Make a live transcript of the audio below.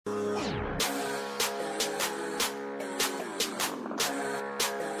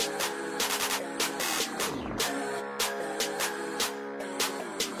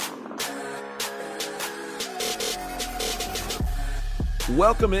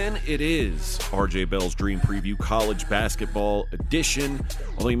Welcome in. It is RJ Bell's Dream Preview College Basketball Edition.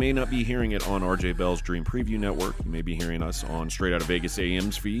 Although you may not be hearing it on RJ Bell's Dream Preview Network, you may be hearing us on Straight Outta Vegas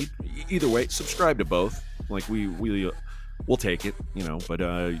AM's feed. Either way, subscribe to both. Like we'll take it, but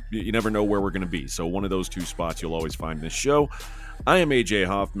you never know where we're going to be. So one of those two spots you'll always find this show. I am AJ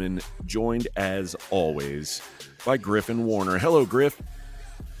Hoffman, joined as always by Griffin Warner. Hello, Griff.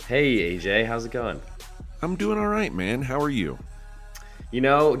 Hey, AJ. How's it going? I'm doing all right, man. How are you?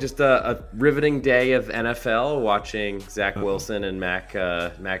 Just a riveting day of NFL, watching Zach Wilson and Mac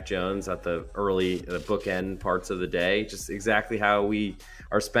Jones at the bookend parts of the day. Just exactly how we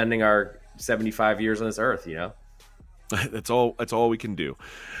are spending our 75 years on this earth, That's all we can do.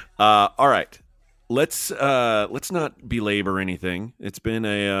 All right. Let's not belabor anything. It's been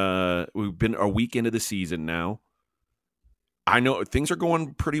we've been a week into the season now. I know things are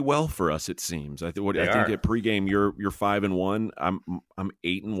going pretty well for us. It seems. I think at pregame you're 5-1. I'm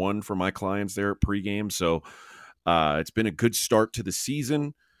 8-1 for my clients there at pregame. So it's been a good start to the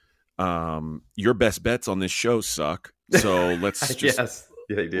season. Your best bets on this show suck. So let's just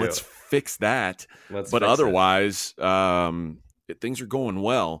let's fix that. Otherwise, things are going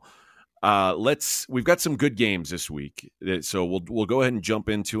well. We've got some good games this week, so we'll go ahead and jump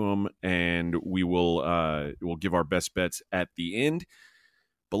into them, and we'll give our best bets at the end.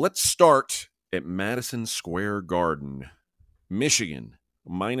 But let's start at Madison Square Garden, Michigan,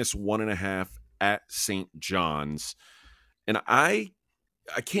 -1.5 at St. John's, and I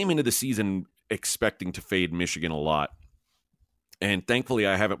came into the season expecting to fade Michigan a lot, and thankfully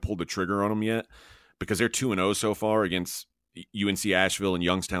I haven't pulled the trigger on them yet because they're 2-0 so far against UNC Asheville and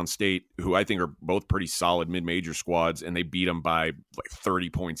Youngstown State, who I think are both pretty solid mid-major squads, and they beat them by like 30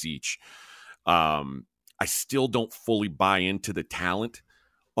 points each. I still don't fully buy into the talent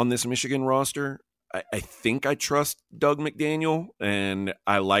on this Michigan roster. I think I trust Doug McDaniel, and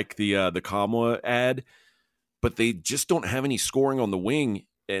I like the Kamwa ad, but they just don't have any scoring on the wing,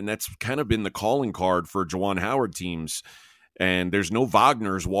 and that's kind of been the calling card for Juwan Howard teams. And there's no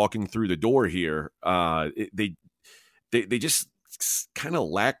Wagner's walking through the door here. They just kind of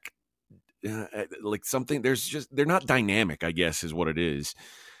lack like something. They're not dynamic, I guess, is what it is.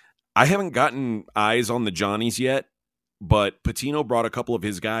 I haven't gotten eyes on the Johnnies yet, but Pitino brought a couple of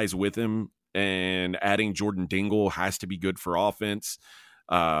his guys with him, and adding Jordan Dingle has to be good for offense.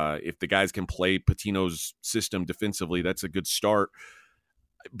 If the guys can play Pitino's system defensively, that's a good start.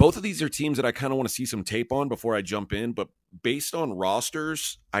 Both of these are teams that I kind of want to see some tape on before I jump in, but based on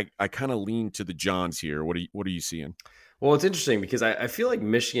rosters, I kind of lean to the Johns here. What are you seeing? Well, it's interesting because I feel like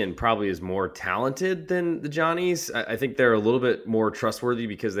Michigan probably is more talented than the Johnnies. I think they're a little bit more trustworthy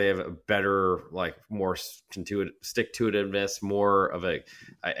because they have a better, more stick-to-itiveness, more of a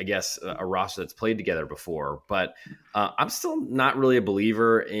roster that's played together before. But I'm still not really a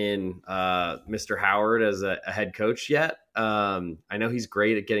believer in Mr. Howard as a head coach yet. I know he's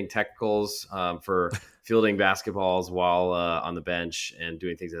great at getting technicals for fielding basketballs while on the bench and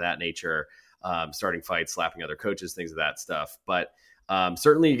doing things of that nature. Starting fights, slapping other coaches, things of that stuff. But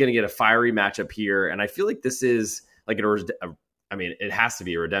certainly you're going to get a fiery matchup here. And I feel like this is like it has to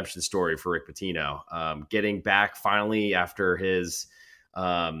be a redemption story for Rick Pitino. Getting back finally after his,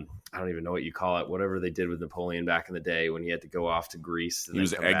 I don't even know what you call it, whatever they did with Napoleon back in the day when he had to go off to Greece. And he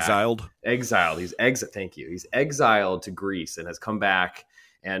was exiled? Exiled. Thank you. He's exiled to Greece and has come back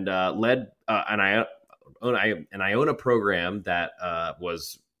and led, and I own a program that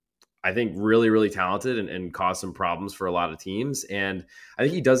was, I think, really, really talented and caused some problems for a lot of teams. And I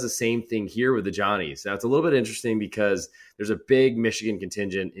think he does the same thing here with the Johnnies. Now, it's a little bit interesting because there's a big Michigan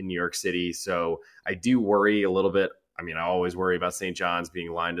contingent in New York City. So I do worry a little bit. I mean, I always worry about St. John's being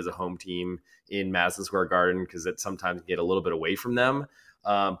aligned as a home team in Madison Square Garden because it sometimes can get a little bit away from them.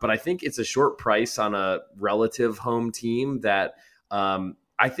 But I think it's a short price on a relative home team that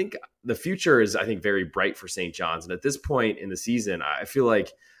I think the future is, very bright for St. John's. And at this point in the season, I feel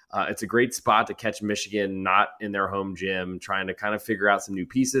like it's a great spot to catch Michigan not in their home gym, trying to kind of figure out some new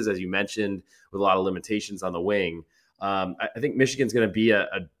pieces, as you mentioned, with a lot of limitations on the wing. I think Michigan's going to be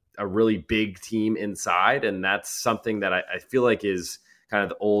a really big team inside, and that's something that I feel like is kind of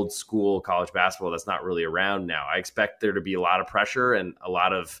the old school college basketball that's not really around now. I expect there to be a lot of pressure and a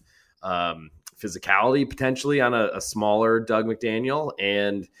lot of physicality potentially on a smaller Doug McDaniel,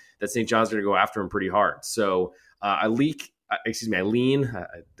 and that St. John's are going to go after him pretty hard. So I lean.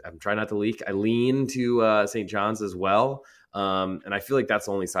 I'm trying not to leak. I lean to St. John's as well. And I feel like that's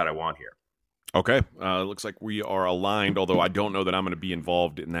the only side I want here. Okay. Looks like we are aligned, although I don't know that I'm going to be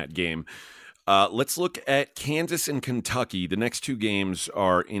involved in that game. Let's look at Kansas and Kentucky. The next two games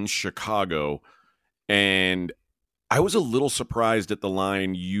are in Chicago. And I was a little surprised at the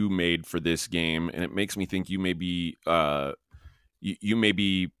line you made for this game, and it makes me think you may be you may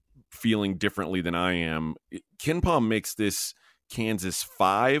be feeling differently than I am. Ken Palm makes this Kansas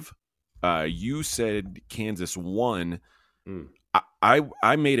 5. You said Kansas 1. Mm.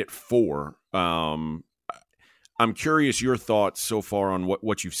 I made it 4. I'm curious your thoughts so far on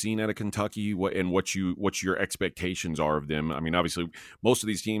what you've seen out of Kentucky, what your expectations are of them. I mean, obviously, most of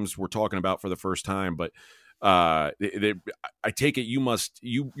these teams we're talking about for the first time, but I take it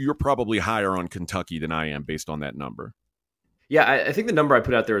you're probably higher on Kentucky than I am based on that number. Yeah, I think the number I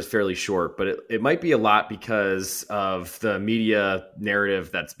put out there is fairly short, but it might be a lot because of the media narrative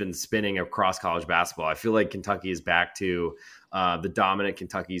that's been spinning across college basketball. I feel like Kentucky is back to the dominant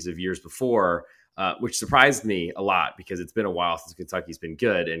Kentuckys of years before, which surprised me a lot because it's been a while since Kentucky's been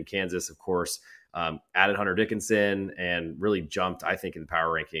good. And Kansas, of course, added Hunter Dickinson and really jumped, I think, in the power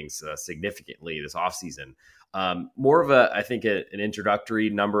rankings significantly this offseason. More of an introductory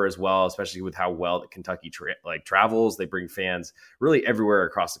number as well, especially with how well that Kentucky travels. They bring fans really everywhere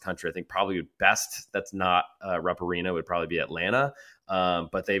across the country. I think probably best that's not Rupp Arena would probably be Atlanta.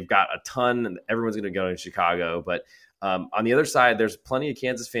 But they've got a ton, and everyone's going to go to Chicago. But on the other side, there's plenty of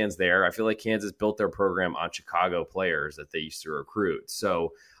Kansas fans there. I feel like Kansas built their program on Chicago players that they used to recruit.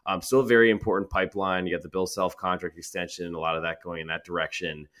 So still a very important pipeline. You got the Bill Self contract extension, a lot of that going in that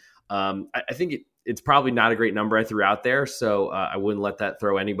direction. I think it's probably not a great number I threw out there, so I wouldn't let that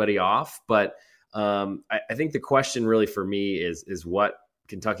throw anybody off. But I think the question really for me is what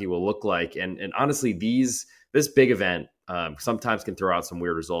Kentucky will look like. And honestly, this big event sometimes can throw out some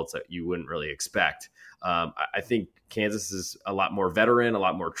weird results that you wouldn't really expect. I think Kansas is a lot more veteran, a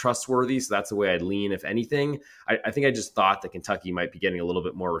lot more trustworthy. So that's the way I'd lean, if anything. I think I just thought that Kentucky might be getting a little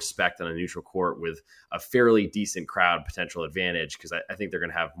bit more respect on a neutral court with a fairly decent crowd potential advantage, because I think they're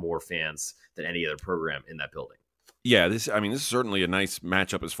going to have more fans than any other program in that building. Yeah, this is certainly a nice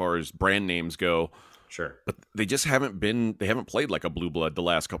matchup as far as brand names go. Sure. But they just haven't played like a blue blood the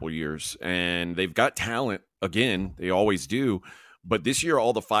last couple of years. And they've got talent, again, they always do. But this year,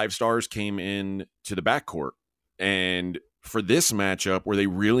 all the 5 stars came in to the backcourt. And for this matchup, where they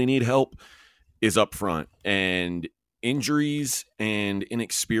really need help is up front. And injuries and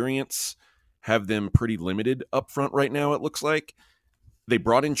inexperience have them pretty limited up front right now, it looks like. They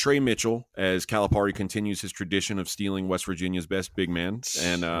brought in Trey Mitchell as Calipari continues his tradition of stealing West Virginia's best big man.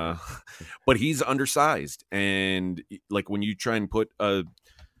 And but he's undersized. And like when you try and put a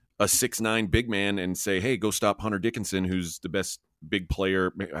 6'9" big man and say, hey, go stop Hunter Dickinson, who's the best big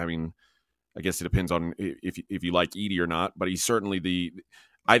player. I mean, I guess it depends on if you like Edey or not, but he's certainly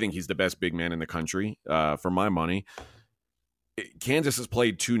I think he's the best big man in the country for my money. Kansas has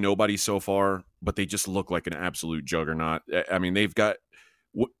played 2 nobodies so far, but they just look like an absolute juggernaut. I mean, they've got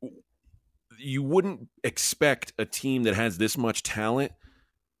you wouldn't expect a team that has this much talent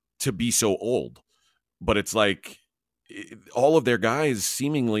to be so old, but it's like all of their guys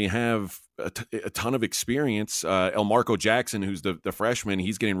seemingly have a ton of experience. Elmarco Jackson, who's the freshman,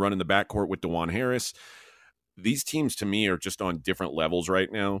 he's getting run in the backcourt with DeJuan Harris. These teams, to me, are just on different levels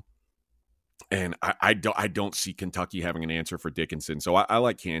right now. And I don't see Kentucky having an answer for Dickinson. So I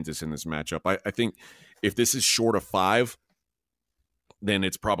like Kansas in this matchup. I think if this is short of 5, then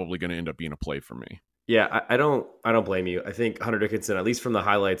it's probably going to end up being a play for me. Yeah, I don't blame you. I think Hunter Dickinson, at least from the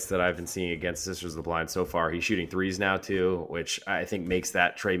highlights that I've been seeing against Sisters of the Blind so far, he's shooting threes now too, which I think makes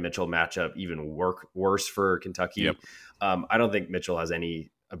that Trey Mitchell matchup even worse for Kentucky. Yep. I don't think Mitchell has any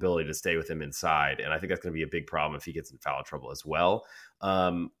ability to stay with him inside, and I think that's going to be a big problem if he gets in foul trouble as well.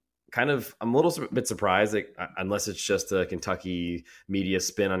 I'm a little bit surprised, unless it's just a Kentucky media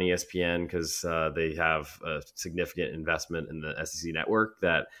spin on ESPN, because they have a significant investment in the SEC network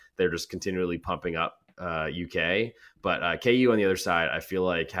that they're just continually pumping up UK. But KU on the other side, I feel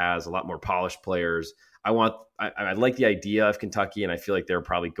like has a lot more polished players. I like the idea of Kentucky, and I feel like they're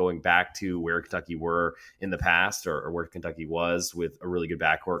probably going back to where Kentucky were in the past, or where Kentucky was with a really good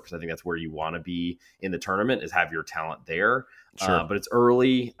backcourt, because I think that's where you want to be in the tournament, is have your talent there. Sure. But it's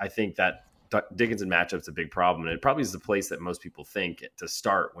early. I think that Dickinson matchup is a big problem, and it probably is the place that most people think to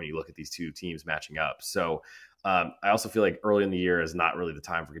start when you look at these 2 teams matching up. So I also feel like early in the year is not really the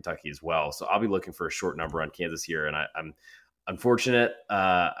time for Kentucky as well. So I'll be looking for a short number on Kansas here, and I'm unfortunate.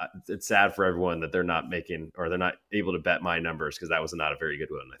 It's sad for everyone that they're not able to bet my numbers, because that was not a very good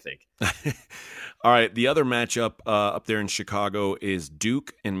one, I think. All right. The other matchup up there in Chicago is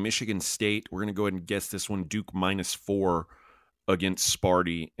Duke and Michigan State. We're going to go ahead and guess this one. Duke -4 against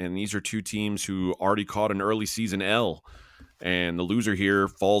Sparty. And these are 2 teams who already caught an early season L, and the loser here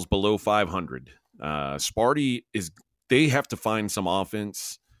falls below 500. Sparty they have to find some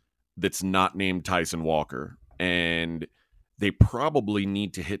offense that's not named Tyson Walker. and they probably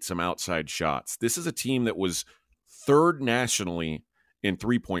need to hit some outside shots. This is a team that was third nationally in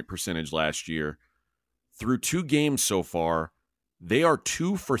three-point percentage last year. Through 2 games so far, they are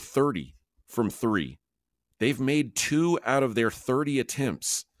 2 for 30 from 3. They've made 2 out of their 30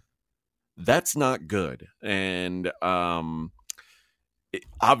 attempts. That's not good. And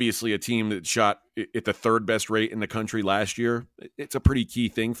obviously a team that shot at the 3rd best rate in the country last year, it's a pretty key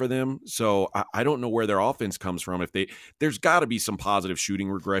thing for them. So I don't know where their offense comes from. There's got to be some positive shooting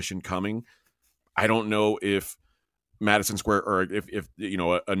regression coming. I don't know if Madison Square, or if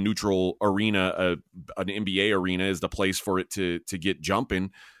a neutral arena, an NBA arena is the place for it to get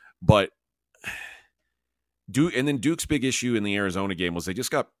jumping. But Duke's big issue in the Arizona game was they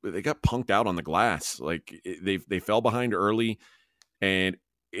got punked out on the glass. Like they fell behind early, and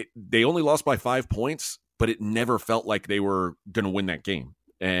they only lost by 5 points, but it never felt like they were going to win that game.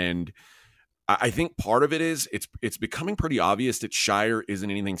 And I think part of it is it's becoming pretty obvious that Shire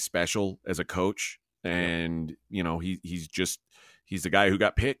isn't anything special as a coach. And he's the guy who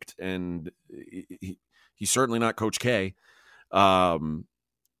got picked, and he's certainly not Coach K. The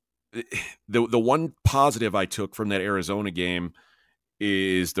one positive I took from that Arizona game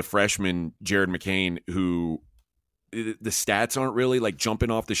is the freshman Jared McCain, who the stats aren't really like jumping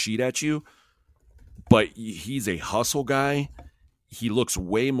off the sheet at you, but he's a hustle guy. He looks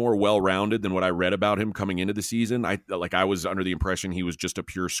way more well-rounded than what I read about him coming into the season. I was under the impression he was just a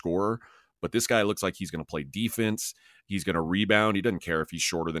pure scorer. But this guy looks like he's going to play defense. He's going to rebound. He doesn't care if he's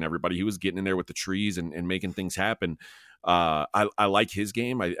shorter than everybody. He was getting in there with the trees and making things happen. I like his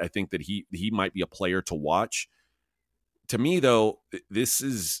game. I think that he might be a player to watch. To me, though,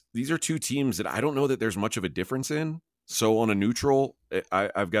 these are 2 teams that I don't know that there's much of a difference in. So on a neutral,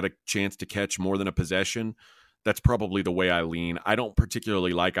 I've got a chance to catch more than a possession. That's probably the way I lean. I don't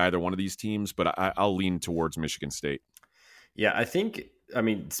particularly like either one of these teams, but I'll lean towards Michigan State. Yeah,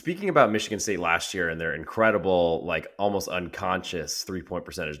 speaking about Michigan State last year and their incredible, like almost unconscious 3-point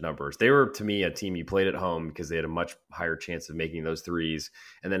percentage numbers, they were, to me, a team you played at home because they had a much higher chance of making those threes.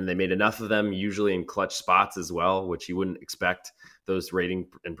 And then they made enough of them, usually in clutch spots as well, which you wouldn't expect those rating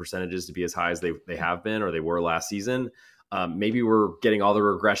and percentages to be as high as they have been or they were last season. Maybe we're getting all the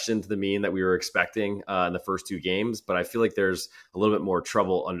regression to the mean that we were expecting in the first 2 games, but I feel like there's a little bit more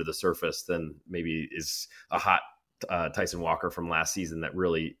trouble under the surface than maybe is a hot Tyson Walker from last season that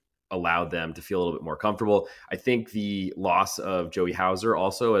really allowed them to feel a little bit more comfortable. I think the loss of Joey Hauser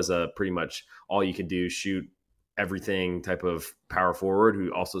also as a pretty much all you can do shoot everything type of power forward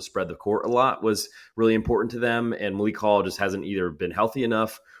who also spread the court a lot was really important to them. And Malik Hall just hasn't either been healthy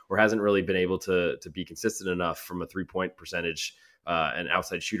enough or hasn't really been able to be consistent enough from a 3-point percentage and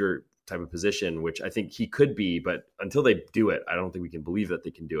outside shooter type of position, which I think he could be, but until they do it, I don't think we can believe that they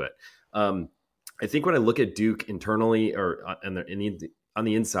can do it. I think when I look at Duke internally or on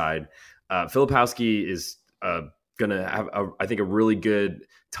the inside, Filipowski is going to have, I think, a really good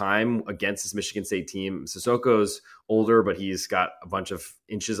time against this Michigan State team. Sissoko's older, but he's got a bunch of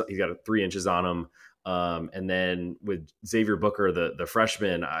inches. He's got 3 inches on him. And then with Xavier Booker, the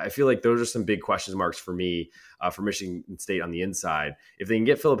freshman, I feel like those are some big question marks for me for Michigan State on the inside. If they can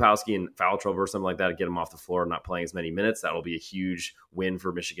get Filipowski in foul trouble or something like that, get him off the floor, not playing as many minutes, that'll be a huge win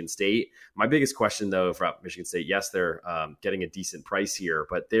for Michigan State. My biggest question, though, for Michigan State, yes, they're getting a decent price here,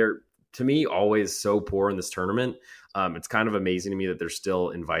 but they're, to me, always so poor in this tournament. It's kind of amazing to me that they're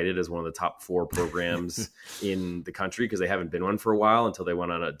still invited as one of the top 4 programs in the country because they haven't been one for a while until they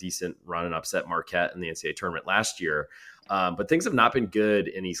went on a decent run and upset Marquette in the NCAA tournament last year. But things have not been good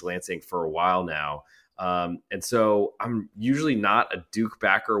in East Lansing for a while now. And so I'm usually not a Duke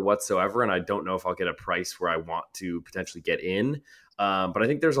backer whatsoever, and I don't know if I'll get a price where I want to potentially get in. But I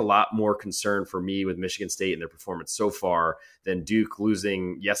think there's a lot more concern for me with Michigan State and their performance so far than Duke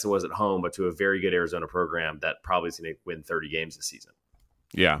losing, yes, it was at home, but to a very good Arizona program that probably is going to win 30 games this season.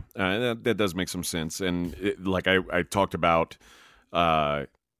 Yeah, that does make some sense. And like I talked about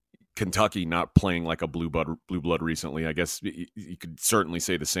Kentucky not playing like a blue blood recently. I guess you could certainly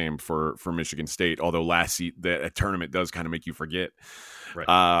say the same for Michigan State, although that tournament does kind of make you forget. Right.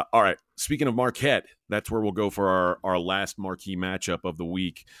 All right. Speaking of Marquette, that's where we'll go for our last marquee matchup of the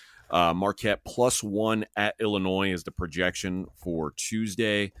week. Marquette +1 at Illinois is the projection for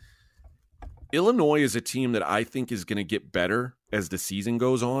Tuesday. Illinois is a team that I think is going to get better as the season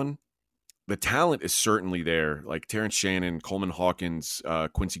goes on. The talent is certainly there, like Terrence Shannon, Coleman Hawkins,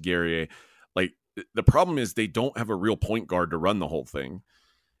 Quincy Guerrier. Like the problem is they don't have a real point guard to run the whole thing.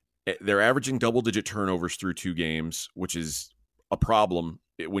 They're averaging double-digit turnovers through 2 games, which is a problem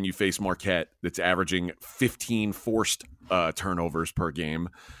when you face Marquette that's averaging 15 forced turnovers per game.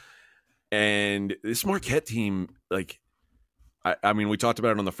 And this Marquette team, like, I mean, we talked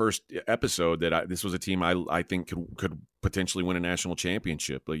about it on the first episode that this was a team I think could potentially win a national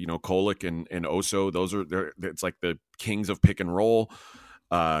championship. Like, Kolek and Oso, it's like the kings of pick and roll.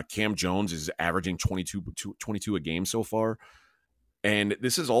 Cam Jones is averaging 22 a game so far. And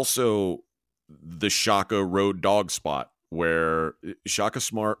this is also the Shaka road dog spot where Shaka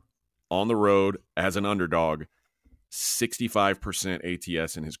Smart on the road as an underdog, 65%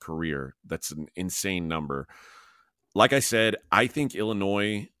 ATS in his career. That's an insane number. Like I said, I think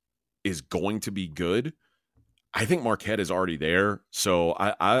Illinois is going to be good. I think Marquette is already there, so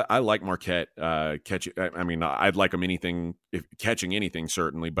I like Marquette catching. I mean, I'd like them catching anything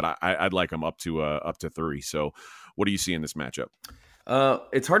certainly, but I'd like them up to 3. So, what do you see in this matchup?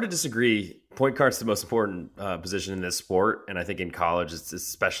 It's hard to disagree. Point guard's the most important position in this sport, and I think in college it's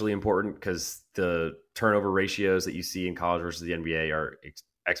especially important because the turnover ratios that you see in college versus the NBA are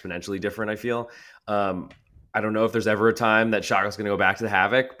exponentially different. I feel. I don't know if there's ever a time that Shaka's going to go back to the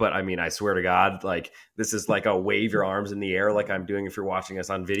Havoc, but I mean, I swear to God, like this is like a wave your arms in the air like I'm doing if you're watching us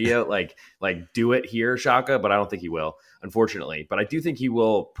on video, like do it here, Shaka, but I don't think he will, unfortunately. But I do think he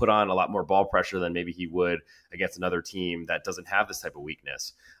will put on a lot more ball pressure than maybe he would against another team that doesn't have this type of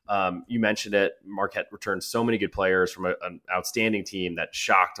weakness. You mentioned it. Marquette returned so many good players from an outstanding team that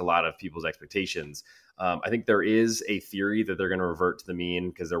shocked a lot of people's expectations. I think there is a theory that they're going to revert to the mean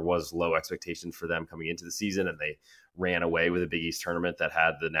because there was low expectations for them coming into the season, and they ran away with a Big East tournament that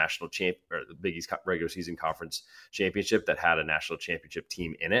had the national or the Big East regular season conference championship that had a national championship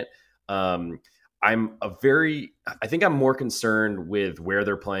team in it. I think I'm more concerned with where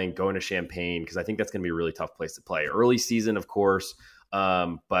they're playing going to Champaign because I think that's going to be a really tough place to play. Early season, of course.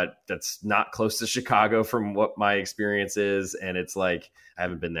 But that's not close to Chicago from what my experience is. And it's like, I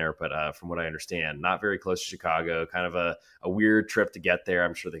haven't been there, but from what I understand, not very close to Chicago, kind of a weird trip to get there.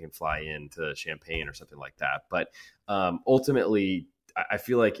 I'm sure they can fly into Champaign or something like that. But ultimately, I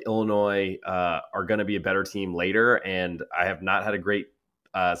feel like Illinois are going to be a better team later. And I have not had a great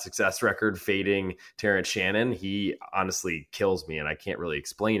success record fading Terrence Shannon. He honestly kills me and I can't really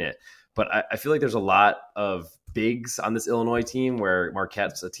explain it. But I feel like there's a lot of bigs on this Illinois team where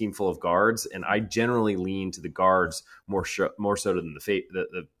Marquette's a team full of guards, and I generally lean to the guards more so than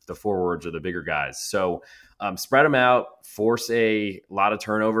the forwards or the bigger guys. So spread them out, force a lot of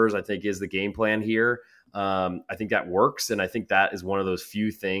turnovers, I think is the game plan here. I think that works, and I think that is one of those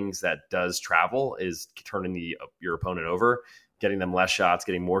few things that does travel is turning your opponent over, getting them less shots,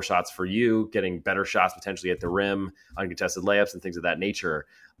 getting more shots for you, getting better shots potentially at the rim, uncontested layups and things of that nature.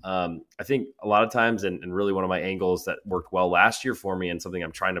 I think a lot of times, and really one of my angles that worked well last year for me and something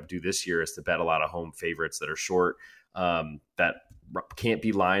I'm trying to do this year is to bet a lot of home favorites that are short, that can't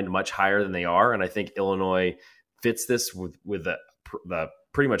be lined much higher than they are. And I think Illinois fits this with the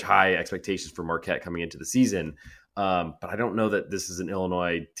pretty much high expectations for Marquette coming into the season. But I don't know that this is an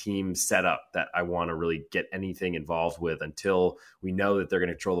Illinois team setup that I want to really get anything involved with until we know that they're going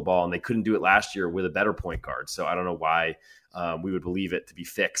to control the ball. And they couldn't do it last year with a better point guard. So I don't know why we would believe it to be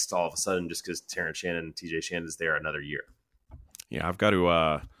fixed all of a sudden just because Terrence Shannon and TJ Shannon is there another year. Yeah, I've got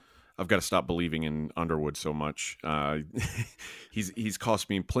to stop believing in Underwood so much. He's cost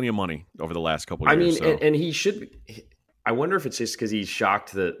me plenty of money over the last couple of years. I mean, and he should be. I wonder if it's just because he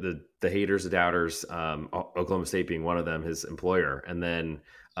shocked the haters, the doubters, Oklahoma State being one of them, his employer, and then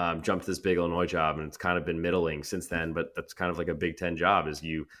jumped this big Illinois job, and it's kind of been middling since then. But that's kind of like a Big Ten job: is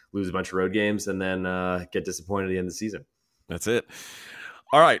you lose a bunch of road games and then get disappointed at the end of the season. That's it.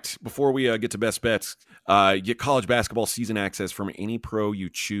 All right. Before we get to best bets, get college basketball season access from any pro you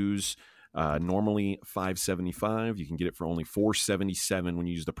choose. Normally $575. You can get it for only $477 when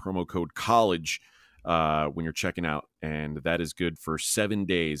you use the promo code college when you're checking out, and that is good for 7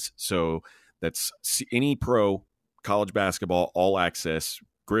 days. So that's any pro college basketball all access.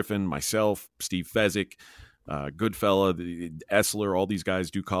 Griffin, myself, Steve Fezzik, Goodfella, Essler, all these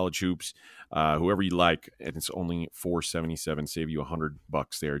guys do college hoops. Whoever you like, and it's only $477. Save you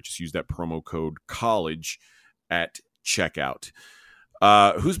 $100 there. Just use that promo code college at checkout.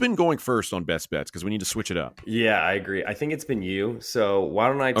 Who's been going first on best bets? Because we need to switch it up. Yeah, I agree. I think it's been you. So why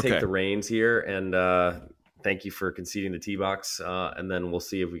don't I take the reins here and thank you for conceding the T-box, and then we'll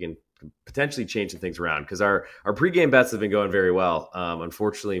see if we can potentially change some things around because our pregame bets have been going very well.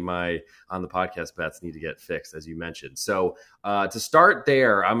 Unfortunately, my on the podcast bets need to get fixed, as you mentioned. So to start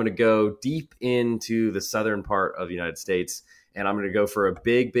there, I'm going to go deep into the southern part of the United States. And I'm going to go for a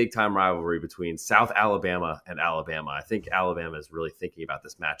big time rivalry between South Alabama and Alabama. I think Alabama is really thinking about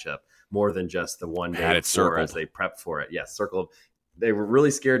this matchup more than just the one day before as they prep for it. Yes, they were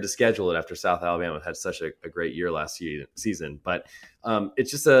really scared to schedule it after South Alabama had such a great year last season. But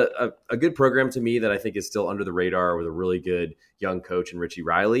it's just a good program to me that I think is still under the radar with a really good young coach in Richie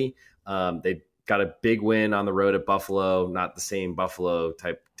Riley. They got a big win on the road at Buffalo, not the same Buffalo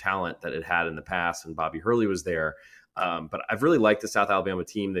type talent that it had in the past when Bobby Hurley was there. But I've really liked the South Alabama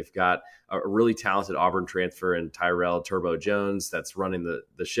team. They've got a really talented Auburn transfer in Tyrell Turbo Jones that's running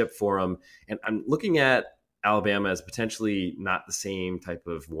the ship for them. And I'm looking at Alabama as potentially not the same type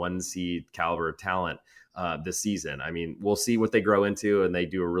of one seed caliber of talent this season. I mean, we'll see what they grow into, and they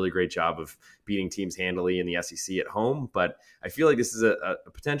do a really great job of beating teams handily in the SEC at home. But I feel like this is a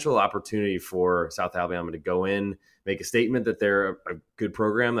potential opportunity for South Alabama to go in, make a statement that they're a good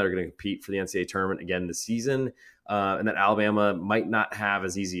program that are going to compete for the NCAA tournament again this season, and that Alabama might not have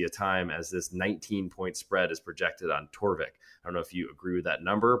as easy a time as this 19-point spread is projected on Torvik. I don't know if you agree with that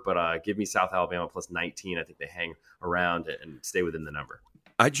number, but give me South Alabama plus 19. I think they hang around and stay within the number.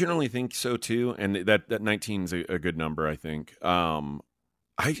 I generally think so too, and that 19 is a good number. I think. And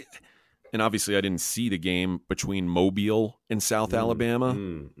obviously I didn't see the game between Mobile and South Alabama,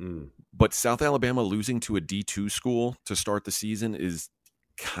 but South Alabama losing to a D2 school to start the season is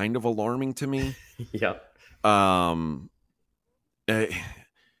kind of alarming to me. Yep. But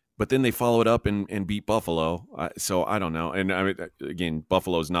then they followed up and beat Buffalo. So I don't know. And I mean, again,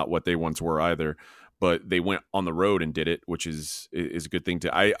 Buffalo's not what they once were either. But they went on the road and did it, which is a good thing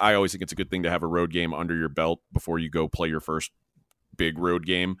to. I always think it's a good thing to have a road game under your belt before you go play your first big road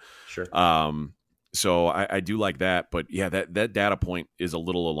game. Sure. So I do like that, but yeah, that data point is a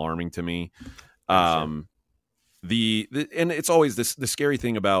little alarming to me. Sure. And it's always the scary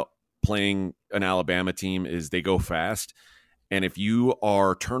thing about playing an Alabama team is they go fast, and if you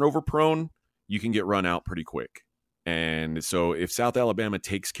are turnover prone, you can get run out pretty quick. And so if South Alabama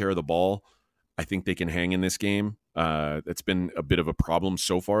takes care of the ball, I think they can hang in this game. That's been a bit of a problem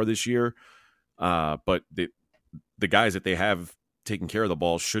so far this year. But the guys that they have taken care of the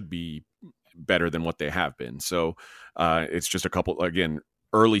ball should be better than what they have been. So it's just a couple, again,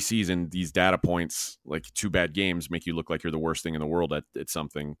 early season, these data points, like 2 bad games, make you look like you're the worst thing in the world at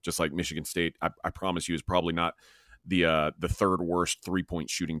something. Just like Michigan State, I promise you, is probably not the third worst 3-point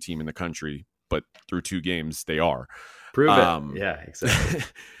shooting team in the country, but through 2 games, they are. Prove it. Yeah, exactly.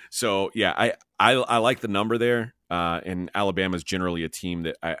 So yeah, I like the number there. And Alabama's generally a team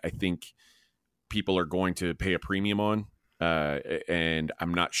that I think people are going to pay a premium on. And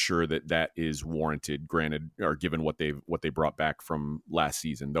I'm not sure that is warranted, granted, or given what they brought back from last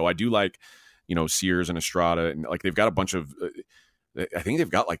season. Though I do like, Sears and Estrada, and like they've got a bunch of, I think they've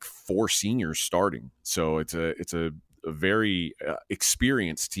got like 4 seniors starting. So it's a very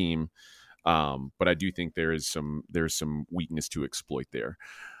experienced team. But I do think there's some weakness to exploit there.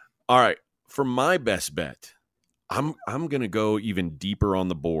 All right, for my best bet, I'm going to go even deeper on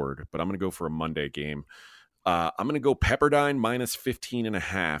the board, but I'm going to go for a Monday game. I'm going to go Pepperdine minus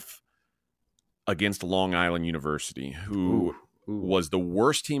 15.5 against Long Island University, who was the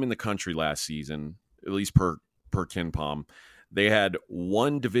worst team in the country last season, at least per KenPom. They had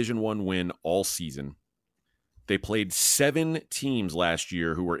 1 Division I win all season. They played 7 teams last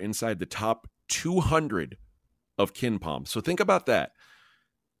year who were inside the top 200 of KenPom. So think about that.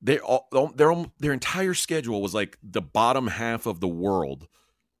 Their entire schedule was like the bottom half of the world,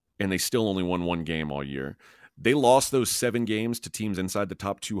 and they still only won 1 game all year. They lost those 7 games to teams inside the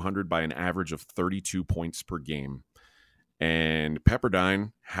top 200 by an average of 32 points per game. And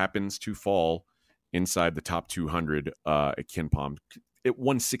Pepperdine happens to fall inside the top 200 at KenPom at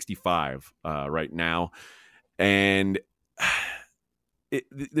 165 right now. And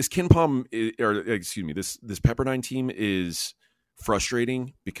this KenPom, this Pepperdine team is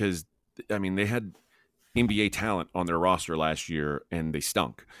frustrating because, I mean, they had NBA talent on their roster last year and they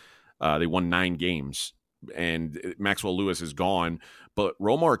stunk. They won 9 games, and Maxwell Lewis is gone, but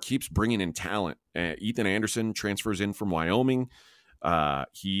Romar keeps bringing in talent. Ethan Anderson transfers in from Wyoming.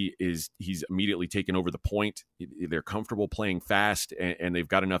 He's immediately taken over the point. They're comfortable playing fast, and they've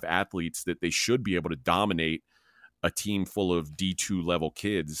got enough athletes that they should be able to dominate a team full of D2 level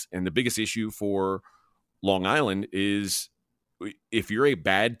kids. And the biggest issue for Long Island is if you're a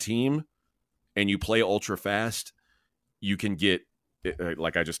bad team and you play ultra fast, you can get,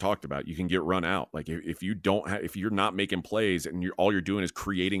 like I just talked about, you can get run out. Like if you're not making plays and all you're doing is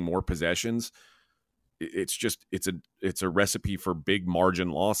creating more possessions, it's a recipe for big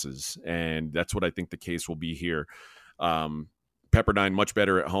margin losses. And that's what I think the case will be here. Pepperdine much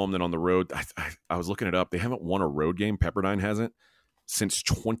better at home than on the road. I was looking it up. They haven't won a road game. Pepperdine hasn't since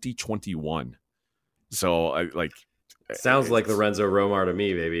 2021. So Sounds like Lorenzo Romar to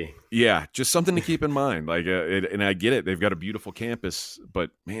me, baby. Yeah, just something to keep in mind. Like, and I get it. They've got a beautiful campus,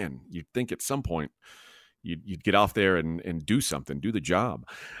 but man, you'd think at some point you'd get off there and do something, do the job.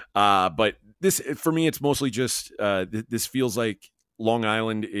 But this, for me, it's mostly just this feels like Long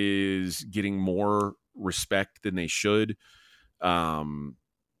Island is getting more respect than they should.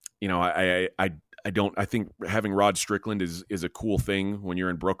 You know, I think having Rod Strickland is a cool thing when you're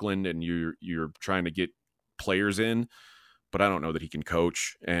in Brooklyn and you're trying to get players in, but I don't know that he can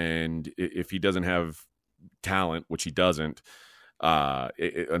coach. And if he doesn't have talent, which he doesn't,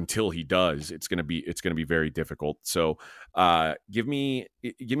 until he does, it's going to be very difficult. So give me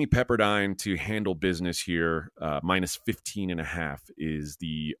Pepperdine to handle business here. Minus 15.5 is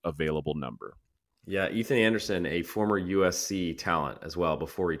the available number. Yeah, Ethan Anderson, a former USC talent as well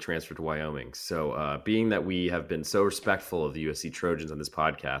before he transferred to Wyoming. So being that we have been so respectful of the USC Trojans on this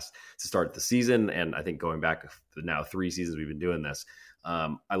podcast to start the season, and I think going back now 3 seasons we've been doing this,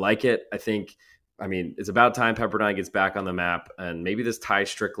 I like it. I mean, it's about time Pepperdine gets back on the map, and maybe this Ty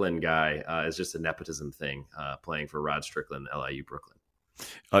Strickland guy is just a nepotism thing, playing for Rod Strickland, LIU Brooklyn.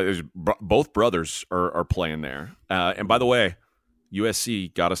 Both brothers are playing there. And by the way,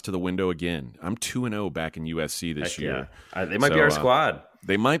 USC got us to the window again. I'm 2-0 back in USC this year. Yeah. They might be our squad.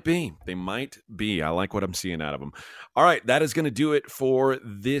 They might be. They might be. I like what I'm seeing out of them. All right, that is going to do it for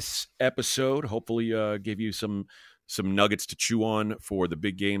this episode. Hopefully give you some nuggets to chew on for the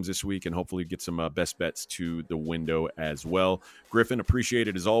big games this week, and hopefully get some best bets to the window as well. Griffin, appreciate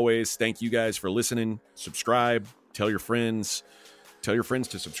it as always. Thank you guys for listening. Subscribe. Tell your friends. Tell your friends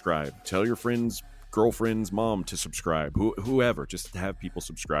to subscribe. Tell your friends' girlfriend's mom to subscribe. Whoever. Just have people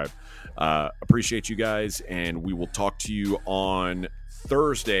subscribe. Appreciate you guys, and we will talk to you on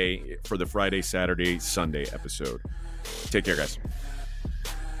Thursday for the Friday, Saturday, Sunday episode. Take care, guys.